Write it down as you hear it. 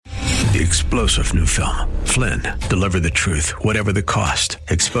The explosive new film, Flynn, deliver the truth, whatever the cost.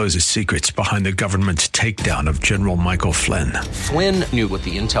 Exposes secrets behind the government's takedown of General Michael Flynn. Flynn knew what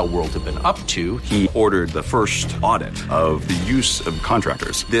the intel world had been up to. He ordered the first audit of the use of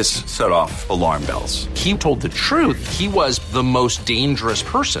contractors. This set off alarm bells. He told the truth. He was the most dangerous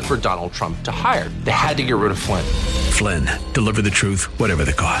person for Donald Trump to hire. They had to get rid of Flynn. Flynn, deliver the truth, whatever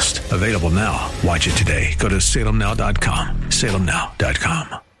the cost. Available now. Watch it today. Go to salemnow.com.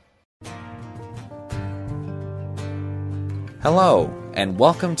 salemnow.com. Hello, and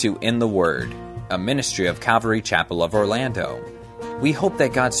welcome to In the Word, a ministry of Calvary Chapel of Orlando. We hope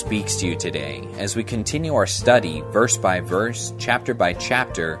that God speaks to you today as we continue our study verse by verse, chapter by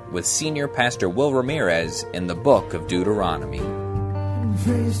chapter, with Senior Pastor Will Ramirez in the book of Deuteronomy.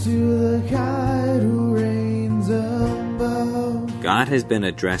 Praise to the God who reigns above. God has been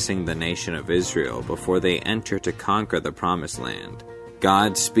addressing the nation of Israel before they enter to conquer the Promised Land.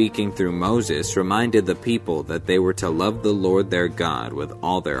 God, speaking through Moses, reminded the people that they were to love the Lord their God with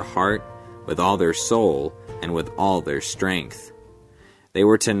all their heart, with all their soul, and with all their strength. They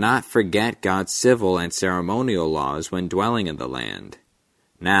were to not forget God's civil and ceremonial laws when dwelling in the land.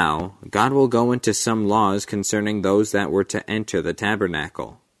 Now, God will go into some laws concerning those that were to enter the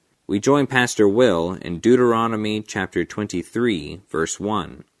tabernacle. We join Pastor Will in Deuteronomy chapter 23, verse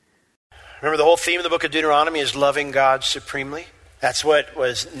 1. Remember, the whole theme of the book of Deuteronomy is loving God supremely. That's what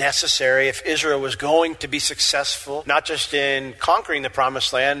was necessary if Israel was going to be successful, not just in conquering the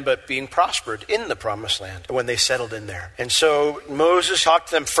Promised Land, but being prospered in the Promised Land when they settled in there. And so Moses talked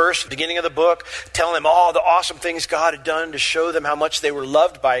to them first, at the beginning of the book, telling them all the awesome things God had done to show them how much they were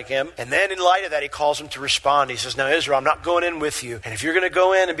loved by him. And then in light of that, he calls them to respond. He says, now Israel, I'm not going in with you. And if you're going to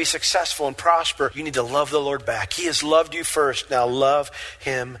go in and be successful and prosper, you need to love the Lord back. He has loved you first. Now love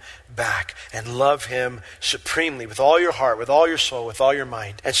him back and love him supremely with all your heart, with all your soul, with all your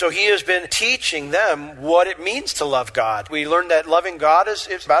mind. And so he has been teaching them what it means to love God. We learned that loving God is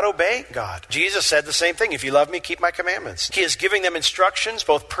about obeying God. Jesus said the same thing. If you love me, keep my commandments. He is giving them instructions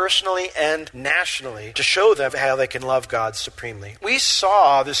both personally and nationally to show them how they can love God supremely. We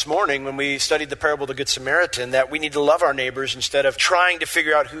saw this morning when we studied the parable of the Good Samaritan that we need to love our neighbors instead of trying to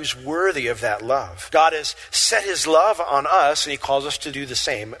figure out who's worthy of that love. God has set his love on us and he calls us to do the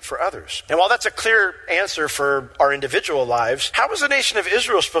same for others. And while that's a clear answer for our individual lives, how was the nation of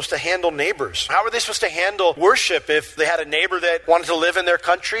Israel supposed to handle neighbors? How were they supposed to handle worship if they had a neighbor that wanted to live in their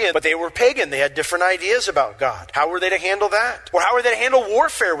country, but they were pagan? They had different ideas about God. How were they to handle that? Or how were they to handle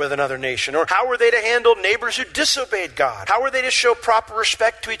warfare with another nation? Or how were they to handle neighbors who disobeyed God? How were they to show proper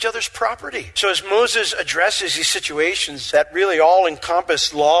respect to each other's property? So as Moses addresses these situations that really all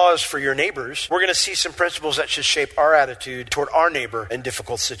encompass laws for your neighbors, we're going to see some principles that should shape our attitude toward our neighbor in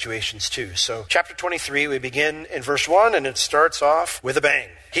difficult situations too. So chapter 23, we begin in verse 1, and it starts off with a bang.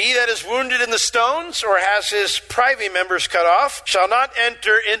 He that is wounded in the stones or has his privy members cut off shall not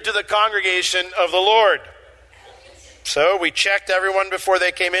enter into the congregation of the Lord. So we checked everyone before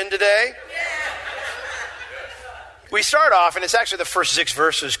they came in today. We start off, and it's actually the first 6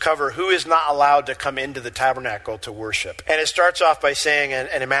 verses cover who is not allowed to come into the tabernacle to worship. And it starts off by saying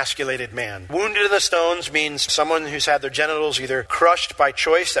an emasculated man. Wounded in the stones means someone who's had their genitals either crushed by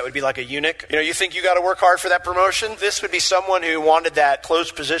choice. That would be like a eunuch. You know, you think you got to work hard for that promotion? This would be someone who wanted that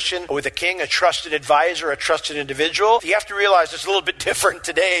close position with a king, a trusted advisor, a trusted individual. You have to realize it's a little bit different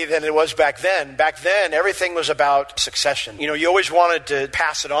today than it was back then. Back then, everything was about succession. You know, you always wanted to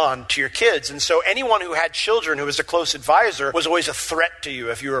pass it on to your kids. And so anyone who had children who was a close advisor was always a threat to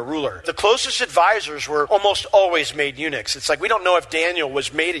you if you were a ruler. The closest advisors were almost always made eunuchs. It's like we don't know if Daniel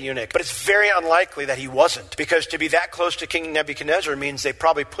was made a eunuch, but it's very unlikely that he wasn't, because to be that close to King Nebuchadnezzar means they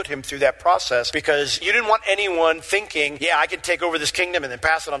probably put him through that process, because you didn't want anyone thinking, yeah, I can take over this kingdom and then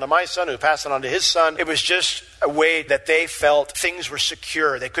pass it on to my son who pass it on to his son. It was just a way that they felt things were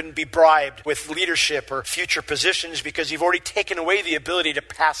secure. They couldn't be bribed with leadership or future positions because you've already taken away the ability to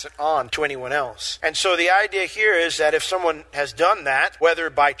pass it on to anyone else. And so the idea here is that if someone has done that, whether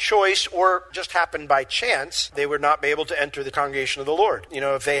by choice or just happened by chance, they would not be able to enter the congregation of the Lord. You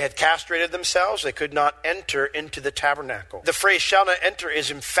know, if they had castrated themselves, they could not enter into the tabernacle. The phrase shall not enter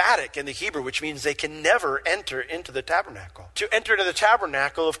is emphatic in the Hebrew, which means they can never enter into the tabernacle. To enter into the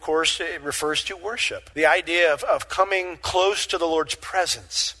tabernacle, of course, it refers to worship. The idea of coming close to the Lord's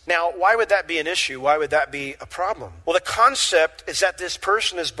presence. Now, why would that be an issue? Why would that be a problem? Well, the concept is that this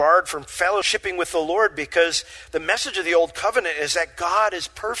person is barred from fellowshipping with the Lord because the message of the old covenant is that God is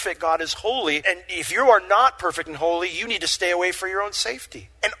perfect, God is holy, and if you are not perfect and holy, you need to stay away for your own safety.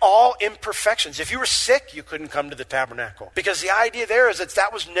 And all imperfections. If you were sick, you couldn't come to the tabernacle. Because the idea there is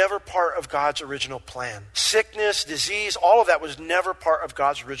that was never part of God's original plan. Sickness, disease, all of that was never part of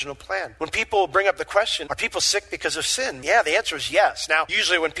God's original plan. When people bring up the question, are people sick because of sin? Yeah, the answer is yes. Now,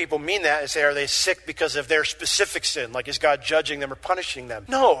 usually when people mean that, they say, are they sick because of their specific sin? Like, is God judging them or punishing them?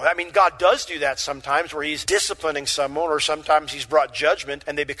 No, I mean, God does do that sometimes where he's disciplining someone, or sometimes he's brought judgment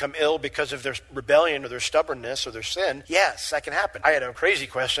and they become ill because of their rebellion or their stubbornness or their sin. Yes, that can happen. I had a crazy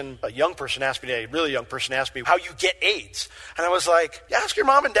question. A really young person asked me how you get AIDS. And I was like, ask your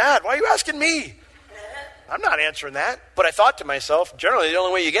mom and dad. Why are you asking me? I'm not answering that. But I thought to myself, generally the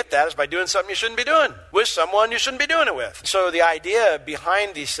only way you get that is by doing something you shouldn't be doing with someone you shouldn't be doing it with. So the idea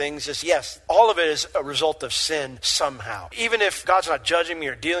behind these things is, yes, all of it is a result of sin somehow. Even if God's not judging me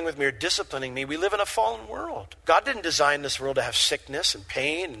or dealing with me or disciplining me, we live in a fallen world. God didn't design this world to have sickness and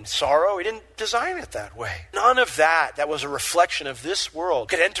pain and sorrow. He didn't design it that way. None of that was a reflection of this world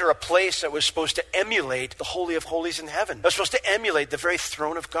could enter a place that was supposed to emulate the Holy of Holies in heaven. It was supposed to emulate the very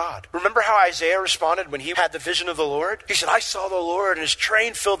throne of God. Remember how Isaiah responded when he had the vision of the Lord? He said, I saw the Lord, and his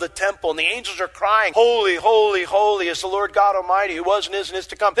train filled the temple, and the angels are crying, holy, holy, holy is the Lord God Almighty, who was and is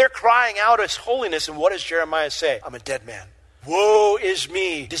to come. They're crying out his holiness, and what does Jeremiah say? I'm a dead man. Woe is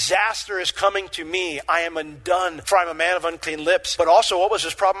me. Disaster is coming to me. I am undone, for I'm a man of unclean lips. But also, what was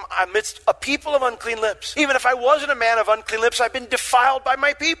his problem? Amidst a people of unclean lips. Even if I wasn't a man of unclean lips, I've been defiled by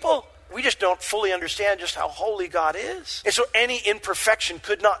my people. We just don't fully understand just how holy God is. And so any imperfection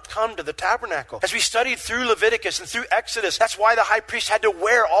could not come to the tabernacle. As we studied through Leviticus and through Exodus, that's why the high priest had to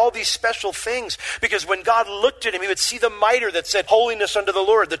wear all these special things. Because when God looked at him, he would see the mitre that said holiness unto the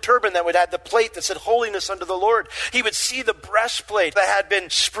Lord, the turban that would have the plate that said holiness unto the Lord. He would see the breastplate that had been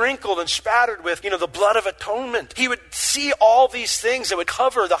sprinkled and spattered with, the blood of atonement. He would see all these things that would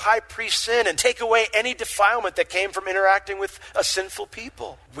cover the high priest's sin and take away any defilement that came from interacting with a sinful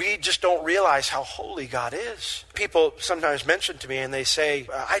people. We just don't realize how holy God is. People sometimes mention to me and they say,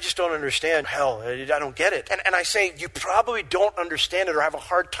 I just don't understand hell. I don't get it. And I say, you probably don't understand it or have a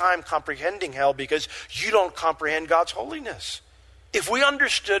hard time comprehending hell because you don't comprehend God's holiness. If we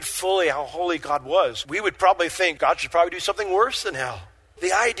understood fully how holy God was, we would probably think God should probably do something worse than hell.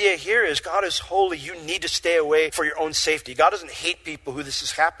 The idea here is God is holy. You need to stay away for your own safety. God doesn't hate people who this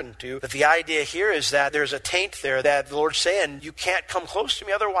has happened to. But the idea here is that there's a taint there that the Lord's saying, you can't come close to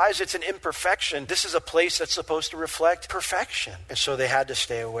me. Otherwise, it's an imperfection. This is a place that's supposed to reflect perfection. And so they had to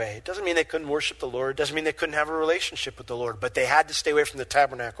stay away. It doesn't mean they couldn't worship the Lord. It doesn't mean they couldn't have a relationship with the Lord. But they had to stay away from the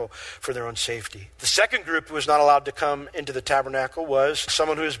tabernacle for their own safety. The second group who was not allowed to come into the tabernacle was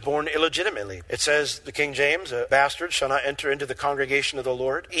someone who was born illegitimately. It says, the King James, a bastard shall not enter into the congregation of the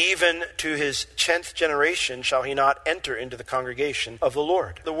Lord. Even to his 10th generation shall he not enter into the congregation of the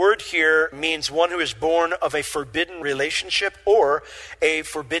Lord. The word here means one who is born of a forbidden relationship or a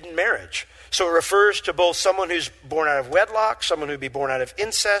forbidden marriage. So it refers to both someone who's born out of wedlock, someone who'd be born out of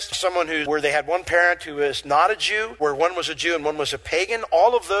incest, someone where they had one parent who is not a Jew, where one was a Jew and one was a pagan.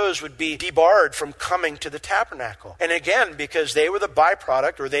 All of those would be debarred from coming to the tabernacle. And again, because they were the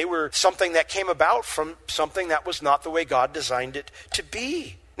byproduct, or they were something that came about from something that was not the way God designed it to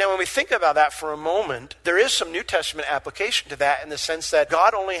be. Now, when we think about that for a moment, there is some New Testament application to that in the sense that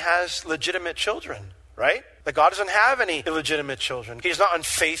God only has legitimate children, right? That God doesn't have any illegitimate children. He's not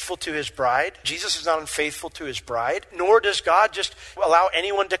unfaithful to his bride. Jesus is not unfaithful to his bride. Nor does God just allow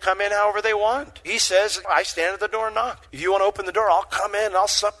anyone to come in however they want. He says, I stand at the door and knock. If you want to open the door, I'll come in, I'll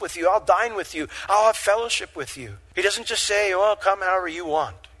sup with you, I'll dine with you, I'll have fellowship with you. He doesn't just say, well, come however you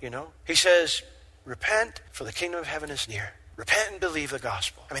want, He says, repent, for the kingdom of heaven is near. Repent and believe the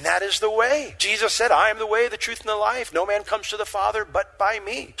gospel. I mean, that is the way. Jesus said, I am the way, the truth, and the life. No man comes to the Father but by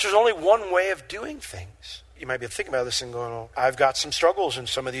me. So there's only one way of doing things. You might be thinking about this and going, oh, I've got some struggles in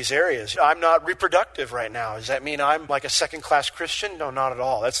some of these areas. I'm not reproductive right now. Does that mean I'm like a second-class Christian? No, not at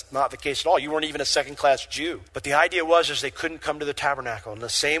all. That's not the case at all. You weren't even a second-class Jew. But the idea was they couldn't come to the tabernacle. And the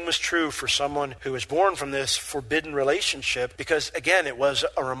same was true for someone who was born from this forbidden relationship because, again, it was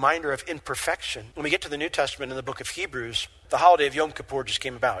a reminder of imperfection. When we get to the New Testament in the book of Hebrews, the holiday of Yom Kippur just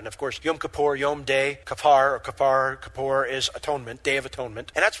came about. And of course, Yom Kippur, Yom Day, Kippur is atonement, Day of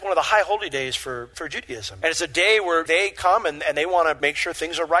Atonement. And that's one of the high holy days for Judaism. And it's a day where they come and they want to make sure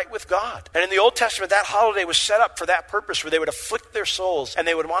things are right with God. And in the Old Testament, that holiday was set up for that purpose where they would afflict their souls and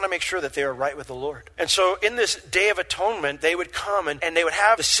they would want to make sure that they were right with the Lord. And so in this Day of Atonement, they would come and they would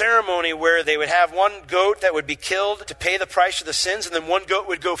have the ceremony where they would have one goat that would be killed to pay the price of the sins, and then one goat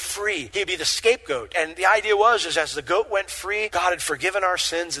would go free. He'd be the scapegoat. And the idea was as the goat went free, God had forgiven our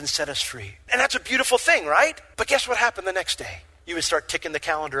sins and set us free. And that's a beautiful thing, right? But guess what happened the next day? You would start ticking the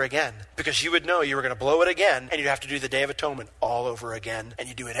calendar again, because you would know you were going to blow it again, and you'd have to do the Day of Atonement all over again. And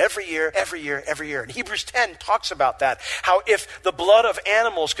you do it every year, every year, every year. And Hebrews 10 talks about that, how if the blood of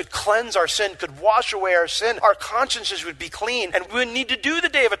animals could cleanse our sin, could wash away our sin, our consciences would be clean, and we wouldn't need to do the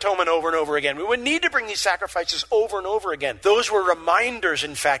Day of Atonement over and over again. We wouldn't need to bring these sacrifices over and over again. Those were reminders,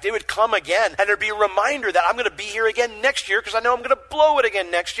 in fact. They would come again, and there'd be a reminder that I'm going to be here again next year, because I know I'm going to blow it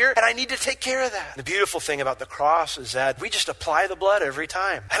again next year, and I need to take care of that. The beautiful thing about the cross is that we just apply the blood every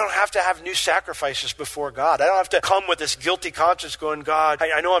time. I don't have to have new sacrifices before God. I don't have to come with this guilty conscience going, God,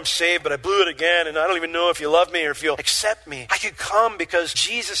 I know I'm saved, but I blew it again, and I don't even know if you love me or if you'll accept me. I could come because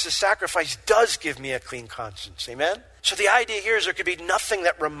Jesus' sacrifice does give me a clean conscience. Amen? So the idea here is there could be nothing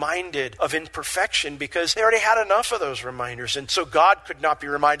that reminded of imperfection, because they already had enough of those reminders. And so God could not be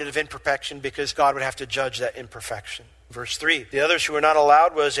reminded of imperfection, because God would have to judge that imperfection. Verse 3, the others who were not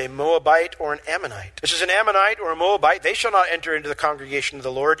allowed was a Moabite or an Ammonite. This is an Ammonite or a Moabite. They shall not enter into the congregation of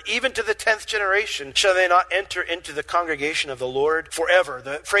the Lord. Even to the 10th generation shall they not enter into the congregation of the Lord forever.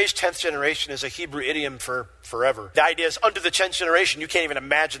 The phrase 10th generation is a Hebrew idiom for forever. The idea is unto the 10th generation. You can't even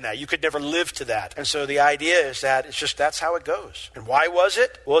imagine that. You could never live to that. And so the idea is that it's just that's how it goes. And why was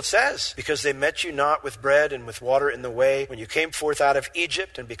it? Well, it says, because they met you not with bread and with water in the way when you came forth out of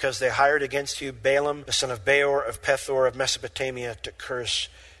Egypt, and because they hired against you Balaam, the son of Beor of Pethor of Mesopotamia, to curse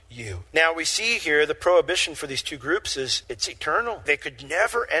you. Now we see here the prohibition for these two groups is it's eternal. They could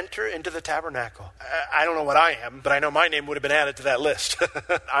never enter into the tabernacle. I don't know what I am, but I know my name would have been added to that list.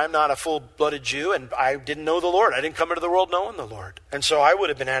 I'm not a full-blooded Jew, and I didn't know the Lord. I didn't come into the world knowing the Lord. And so I would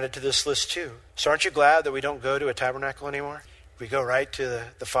have been added to this list too. So aren't you glad that we don't go to a tabernacle anymore? We go right to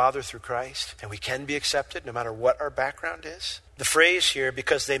the Father through Christ, and we can be accepted no matter what our background is. The phrase here,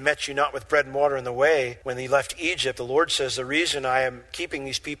 because they met you not with bread and water in the way, when they left Egypt, the Lord says the reason I am keeping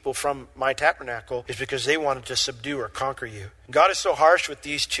these people from my tabernacle is because they wanted to subdue or conquer you. God is so harsh with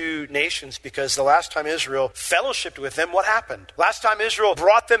these two nations because the last time Israel fellowshiped with them, what happened? Last time Israel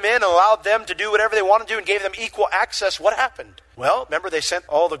brought them in and allowed them to do whatever they wanted to do and gave them equal access, what happened? Well, remember they sent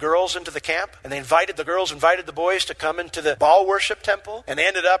all the girls into the camp, and they invited the boys to come into the Baal worship temple, and they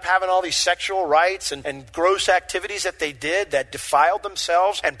ended up having all these sexual rites and gross activities that they did that defiled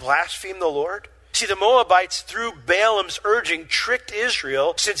themselves and blasphemed the Lord. See, the Moabites, through Balaam's urging, tricked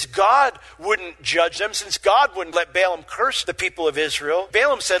Israel. Since God wouldn't judge them, since God wouldn't let Balaam curse the people of Israel,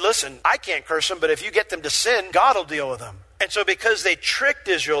 Balaam said, listen, I can't curse them, but if you get them to sin, God will deal with them. And so because they tricked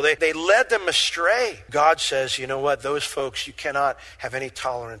Israel, they led them astray. God says, you know what, those folks, you cannot have any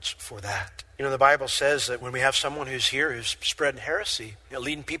tolerance for that. You know, the Bible says that when we have someone who's here who's spreading heresy,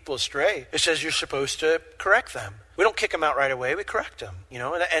 leading people astray, it says you're supposed to correct them. We don't kick them out right away, we correct them,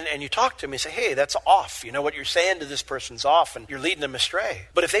 and you talk to them, you say, hey, that's off. You know, what you're saying to this person's off, and you're leading them astray.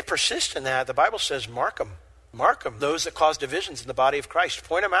 But if they persist in that, the Bible says mark them. Mark them, those that cause divisions in the body of Christ.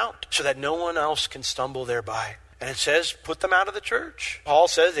 Point them out so that no one else can stumble thereby. And it says, put them out of the church. Paul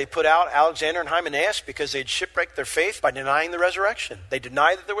says they put out Alexander and Hymenaeus because they'd shipwrecked their faith by denying the resurrection. They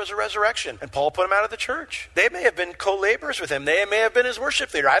denied that there was a resurrection, and Paul put them out of the church. They may have been co-laborers with him. They may have been his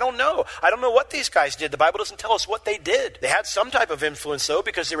worship leader. I don't know. I don't know what these guys did. The Bible doesn't tell us what they did. They had some type of influence, though,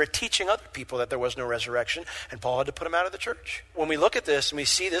 because they were teaching other people that there was no resurrection, and Paul had to put them out of the church. When we look at this and we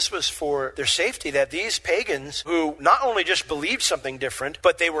see this was for their safety, that these pagans who not only just believed something different,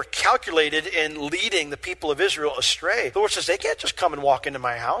 but they were calculated in leading the people of Israel astray. The Lord says, they can't just come and walk into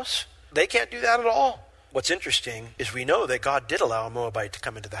my house. They can't do that at all. What's interesting is we know that God did allow a Moabite to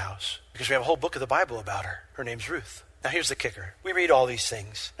come into the house because we have a whole book of the Bible about her. Her name's Ruth. Now here's the kicker. We read all these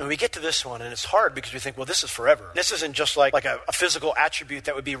things, and we get to this one, and it's hard because we think, well, this is forever. This isn't just like a physical attribute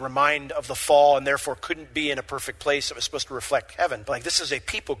that would be remind of the fall and therefore couldn't be in a perfect place that was supposed to reflect heaven. But this is a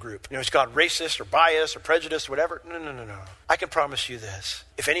people group. Is God racist or biased or prejudiced or whatever? No. I can promise you this.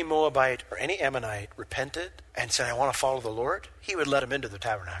 If any Moabite or any Ammonite repented and said, I want to follow the Lord, he would let him into the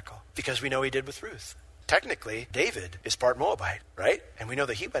tabernacle because we know he did with Ruth. Technically, David is part Moabite, right? And we know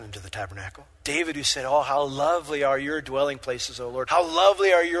that he went into the tabernacle. David who said, oh, how lovely are your dwelling places, O Lord. How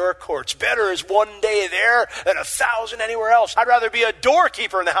lovely are your courts. Better is one day there than 1,000 anywhere else. I'd rather be a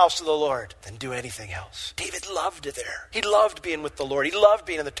doorkeeper in the house of the Lord than do anything else. David loved it there. He loved being with the Lord. He loved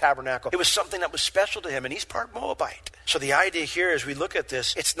being in the tabernacle. It was something that was special to him, and he's part Moabite. So the idea here as we look at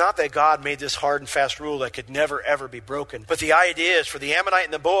this, it's not that God made this hard and fast rule that could never ever be broken. But the idea is for the Ammonite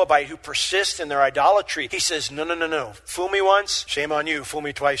and the Moabite who persist in their idolatry, he says, no. Fool me once, shame on you. Fool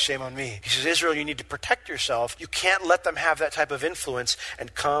me twice, shame on me. He says, Israel, you need to protect yourself. You can't let them have that type of influence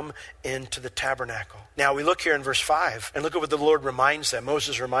and come into the tabernacle. Now we look here in verse 5 and look at what the Lord reminds them.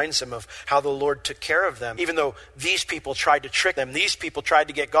 Moses reminds them of how the Lord took care of them. Even though these people tried to trick them, these people tried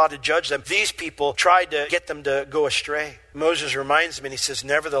to get God to judge them, these people tried to get them to go astray. Moses reminds them and he says,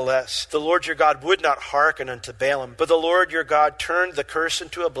 nevertheless, the Lord your God would not hearken unto Balaam, but the Lord your God turned the curse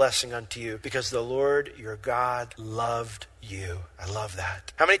into a blessing unto you, because the Lord your God loved you. I love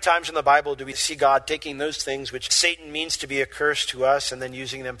that. How many times in the Bible do we see God taking those things which Satan means to be a curse to us and then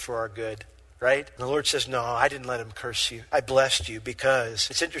using them for our good? Right? And the Lord says, no, I didn't let him curse you. I blessed you because.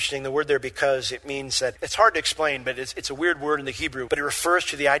 It's interesting, the word there, because, it means that, it's hard to explain, but it's a weird word in the Hebrew, but it refers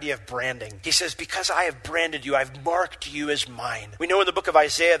to the idea of branding. He says, because I have branded you, I've marked you as mine. We know in the book of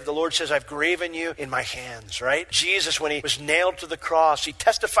Isaiah that the Lord says, I've graven you in my hands, right? Jesus, when he was nailed to the cross, he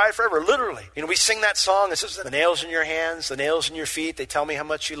testified forever, literally. You know, we sing that song, it says, the nails in your hands, the nails in your feet, they tell me how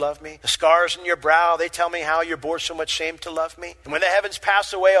much you love me. The scars in your brow, they tell me how you bore so much shame to love me. And when the heavens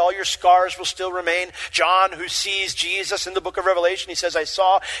pass away, all your scars will still remain. John, who sees Jesus in the book of Revelation, he says, I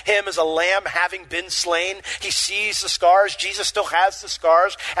saw him as a lamb having been slain. He sees the scars. Jesus still has the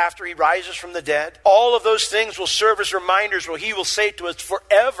scars after he rises from the dead. All of those things will serve as reminders where he will say to us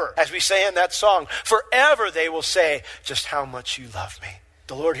forever, as we say in that song, forever they will say just how much you love me.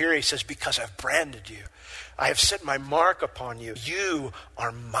 The Lord here, he says, because I've branded you. I have set my mark upon you. You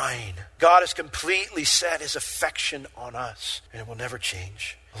are mine. God has completely set his affection on us, and it will never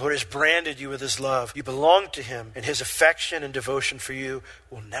change. The Lord has branded you with his love. You belong to him, and his affection and devotion for you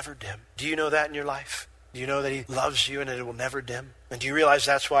will never dim. Do you know that in your life? Do you know that he loves you and that it will never dim? And do you realize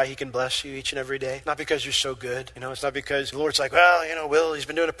that's why he can bless you each and every day? Not because you're so good. You know, it's not because the Lord's like, well, you know, Will, he's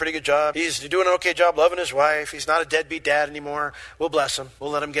been doing a pretty good job. He's doing an okay job loving his wife. He's not a deadbeat dad anymore. We'll bless him.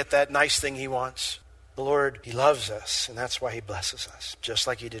 We'll let him get that nice thing he wants. The Lord, he loves us, and that's why he blesses us, just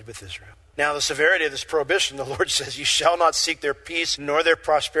like he did with Israel. Now, the severity of this prohibition, the Lord says, you shall not seek their peace nor their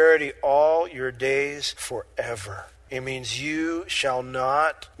prosperity all your days forever. It means you shall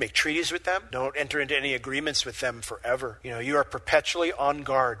not make treaties with them. Don't enter into any agreements with them forever. You know, you are perpetually on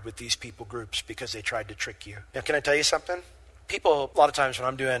guard with these people groups because they tried to trick you. Now, can I tell you something? People, a lot of times when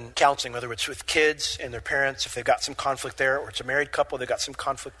I'm doing counseling, whether it's with kids and their parents, if they've got some conflict there, or it's a married couple, they've got some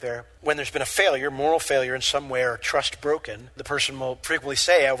conflict there. When there's been a failure, moral failure in some way, or trust broken, the person will frequently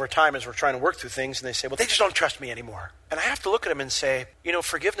say over time as we're trying to work through things, and they say, well, they just don't trust me anymore. And I have to look at them and say, you know,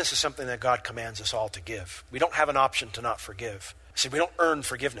 forgiveness is something that God commands us all to give. We don't have an option to not forgive. I said, we don't earn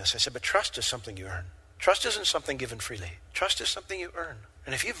forgiveness. I said, but trust is something you earn. Trust isn't something given freely. Trust is something you earn.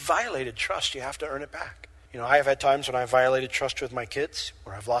 And if you've violated trust, you have to earn it back. You know, I have had times when I've violated trust with my kids,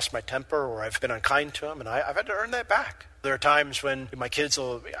 or I've lost my temper, or I've been unkind to them, and I've had to earn that back. There are times when my kids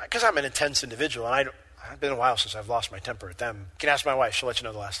will, because I'm an intense individual, and it's been a while since I've lost my temper at them. You can ask my wife, she'll let you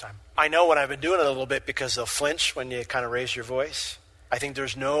know the last time. I know when I've been doing it a little bit because they'll flinch when you kind of raise your voice. I think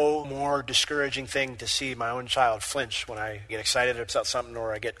there's no more discouraging thing to see my own child flinch when I get excited about something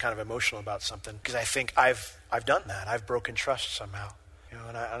or I get kind of emotional about something, because I think I've done that. I've broken trust somehow. You know,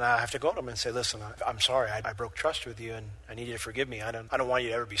 and I have to go to them and say, listen, I'm sorry, I broke trust with you, and I need you to forgive me. I don't want you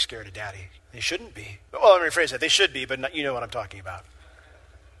to ever be scared of Daddy. They shouldn't be. Well, let me rephrase that. They should be, but not, you know what I'm talking about.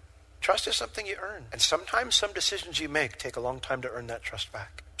 Trust is something you earn. And sometimes some decisions you make take a long time to earn that trust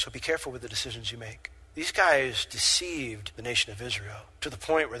back. So be careful with the decisions you make. These guys deceived the nation of Israel to the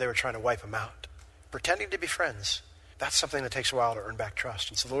point where they were trying to wipe them out, pretending to be friends. That's something that takes a while to earn back trust.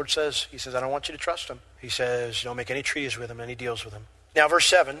 And so the Lord says, he says, I don't want you to trust them. He says, don't make any treaties with them, any deals with them. Now, verse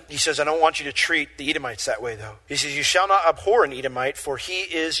 7, he says, I don't want you to treat the Edomites that way, though. He says, you shall not abhor an Edomite, for he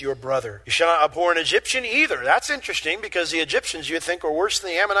is your brother. You shall not abhor an Egyptian either. That's interesting, because the Egyptians, you would think, are worse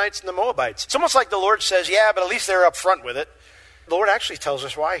than the Ammonites and the Moabites. It's almost like the Lord says, yeah, but at least they're up front with it. The Lord actually tells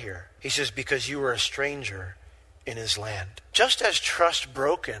us why here. He says, because you were a stranger in his land. Just as trust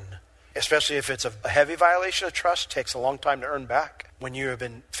broken, especially if it's a heavy violation of trust, takes a long time to earn back. When you have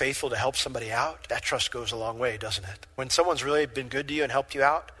been faithful to help somebody out, that trust goes a long way, doesn't it? When someone's really been good to you and helped you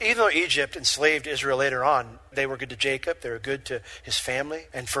out, even though Egypt enslaved Israel later on, they were good to Jacob, they were good to his family,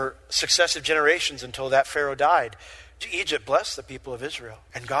 and for successive generations until that Pharaoh died, Egypt blessed the people of Israel.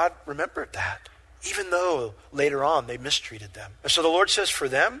 And God remembered that, even though later on they mistreated them. And so the Lord says for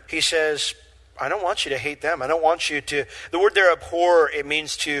them, he says, I don't want you to hate them. I don't want you to, the word there, abhor, it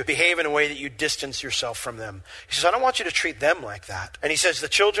means to behave in a way that you distance yourself from them. He says, I don't want you to treat them like that. And he says, the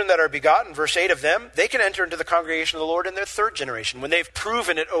children that are begotten, verse 8 of them, they can enter into the congregation of the Lord in their third generation, when they've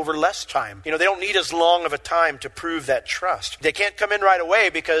proven it over less time. They don't need as long of a time to prove that trust. They can't come in right away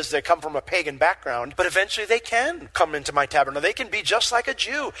because they come from a pagan background, but eventually they can come into my tabernacle. They can be just like a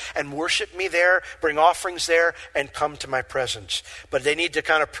Jew and worship me there, bring offerings there, and come to my presence. But they need to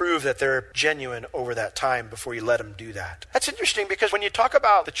kind of prove that they're genuine over that time before you let them do that. That's interesting because when you talk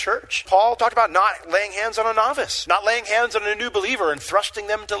about the church, Paul talked about not laying hands on a novice, not laying hands on a new believer and thrusting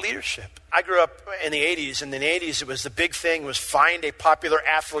them into leadership. I grew up in the 80s, and in the 80s it was the big thing was find a popular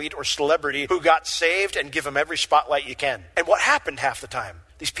athlete or celebrity who got saved and give them every spotlight you can. And what happened half the time?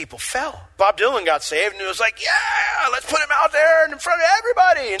 These people fell. Bob Dylan got saved, and it was like, yeah, let's put him out there in front of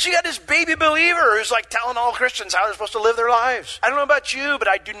everybody. And she got this baby believer who's like telling all Christians how they're supposed to live their lives. I don't know about you, but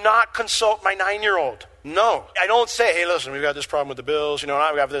I do not consult my 9-year-old. No. I don't say, hey, listen, we've got this problem with the bills. We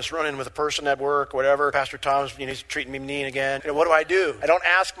have this run-in with a person at work, whatever. Pastor Tom's, he's treating me mean again. What do? I don't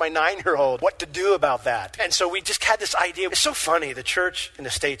ask my 9-year-old what to do about that. And so we just had this idea. It's so funny. The church in the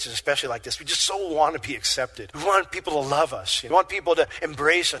States is especially like this. We just so want to be accepted. We want people to love us. We want people to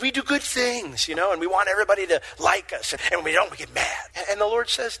embrace us. We do good things, and we want everybody to like us. And when we don't, we get mad. And the Lord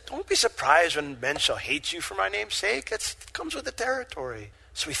says, don't be surprised when men shall hate you for my name's sake. That comes with the territory.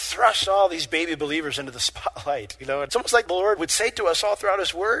 So we thrust all these baby believers into the spotlight. It's almost like the Lord would say to us all throughout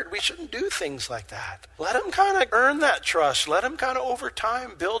his word, we shouldn't do things like that. Let him kind of earn that trust. Let him kind of over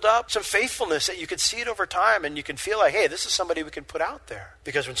time build up some faithfulness that you can see it over time, and you can feel like, hey, this is somebody we can put out there.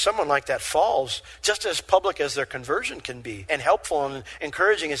 Because when someone like that falls, just as public as their conversion can be, and helpful and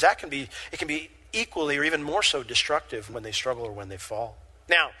encouraging as that can be, it can be equally or even more so destructive when they struggle or when they fall.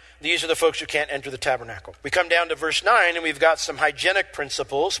 Now, these are the folks who can't enter the tabernacle. We come down to verse 9, and we've got some hygienic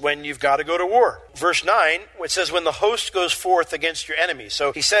principles when you've got to go to war. Verse 9, it says, when the host goes forth against your enemies.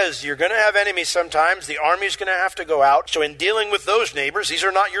 So he says, you're going to have enemies sometimes. The army's going to have to go out. So in dealing with those neighbors, these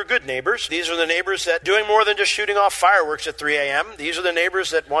are not your good neighbors. These are the neighbors that doing more than just shooting off fireworks at 3 a.m. These are the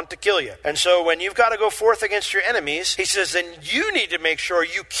neighbors that want to kill you. And so when you've got to go forth against your enemies, he says, then you need to make sure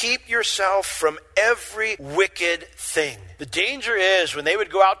you keep yourself from every wicked thing. The danger is when they would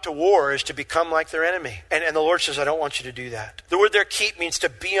go out to war is to become like their enemy. And the Lord says, I don't want you to do that. The word there, keep, means to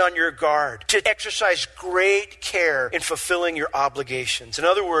be on your guard, to exercise great care in fulfilling your obligations. In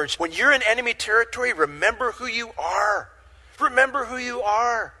other words, when you're in enemy territory, remember who you are. Remember who you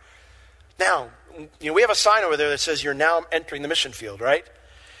are. Now, we have a sign over there that says you're now entering the mission field, right?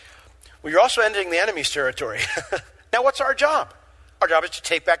 Well, you're also entering the enemy's territory. Now, what's our job? Our job is to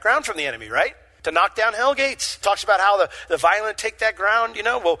take back ground from the enemy, right? To knock down hell gates. Talks about how the violent take that ground,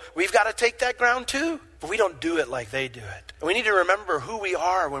 Well, we've got to take that ground too. But we don't do it like they do it. And we need to remember who we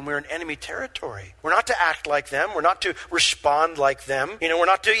are when we're in enemy territory. We're not to act like them. We're not to respond like them. We're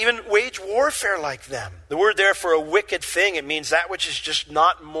not to even wage warfare like them. The word there for a wicked thing, it means that which is just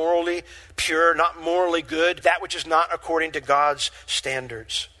not morally pure, not morally good, that which is not according to God's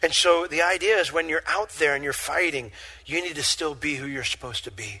standards. And so the idea is when you're out there and you're fighting, you need to still be who you're supposed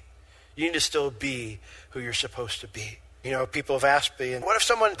to be. You need to still be who you're supposed to be. People have asked me, what if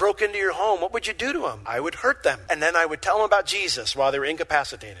someone broke into your home? What would you do to them? I would hurt them. And then I would tell them about Jesus while they were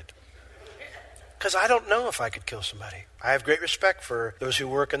incapacitated. Because I don't know if I could kill somebody. I have great respect for those who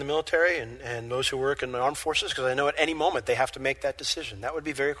work in the military and those who work in the armed forces, because I know at any moment they have to make that decision. That would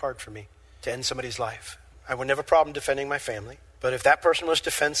be very hard for me to end somebody's life. I wouldn't have a problem defending my family. But if that person was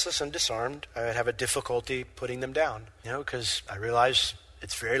defenseless and disarmed, I would have a difficulty putting them down. Because I realize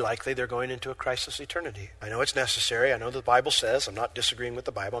it's very likely they're going into a Christless eternity. I know it's necessary. I know the Bible says. I'm not disagreeing with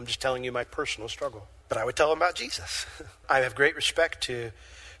the Bible. I'm just telling you my personal struggle. But I would tell them about Jesus. I have great respect to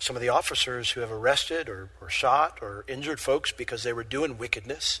some of the officers who have arrested or shot or injured folks because they were doing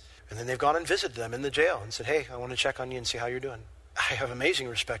wickedness. And then they've gone and visited them in the jail and said, hey, I want to check on you and see how you're doing. I have amazing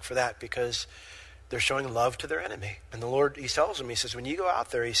respect for that because they're showing love to their enemy. And the Lord, he tells them, he says, when you go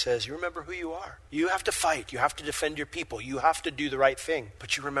out there, he says, you remember who you are. You have to fight. You have to defend your people. You have to do the right thing.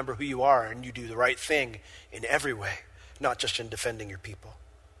 But you remember who you are, and you do the right thing in every way, not just in defending your people.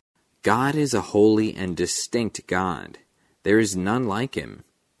 God is a holy and distinct God. There is none like him.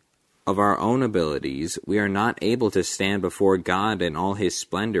 Of our own abilities, we are not able to stand before God in all his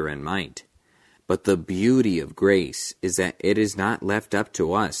splendor and might. But the beauty of grace is that it is not left up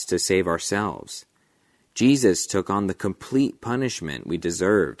to us to save ourselves. Jesus took on the complete punishment we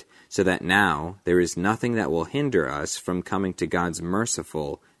deserved, so that now there is nothing that will hinder us from coming to God's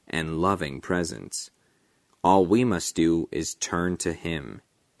merciful and loving presence. All we must do is turn to him.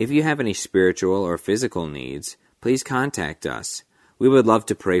 If you have any spiritual or physical needs, please contact us. We would love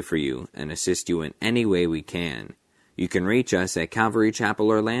to pray for you and assist you in any way we can. You can reach us at Calvary Chapel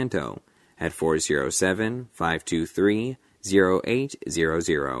Orlando at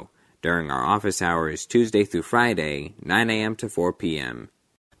 407-523-0800 during our office hours Tuesday through Friday, 9 a.m. to 4 p.m.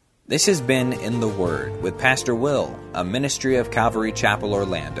 This has been In the Word with Pastor Will, a ministry of Calvary Chapel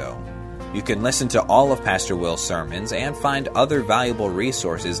Orlando. You can listen to all of Pastor Will's sermons and find other valuable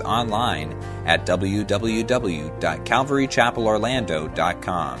resources online at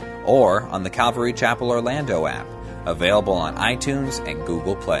www.calvarychapelorlando.com or on the Calvary Chapel Orlando app, available on iTunes and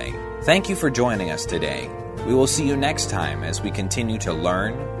Google Play. Thank you for joining us today. We will see you next time as we continue to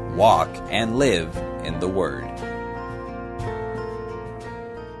learn, walk, and live in the Word.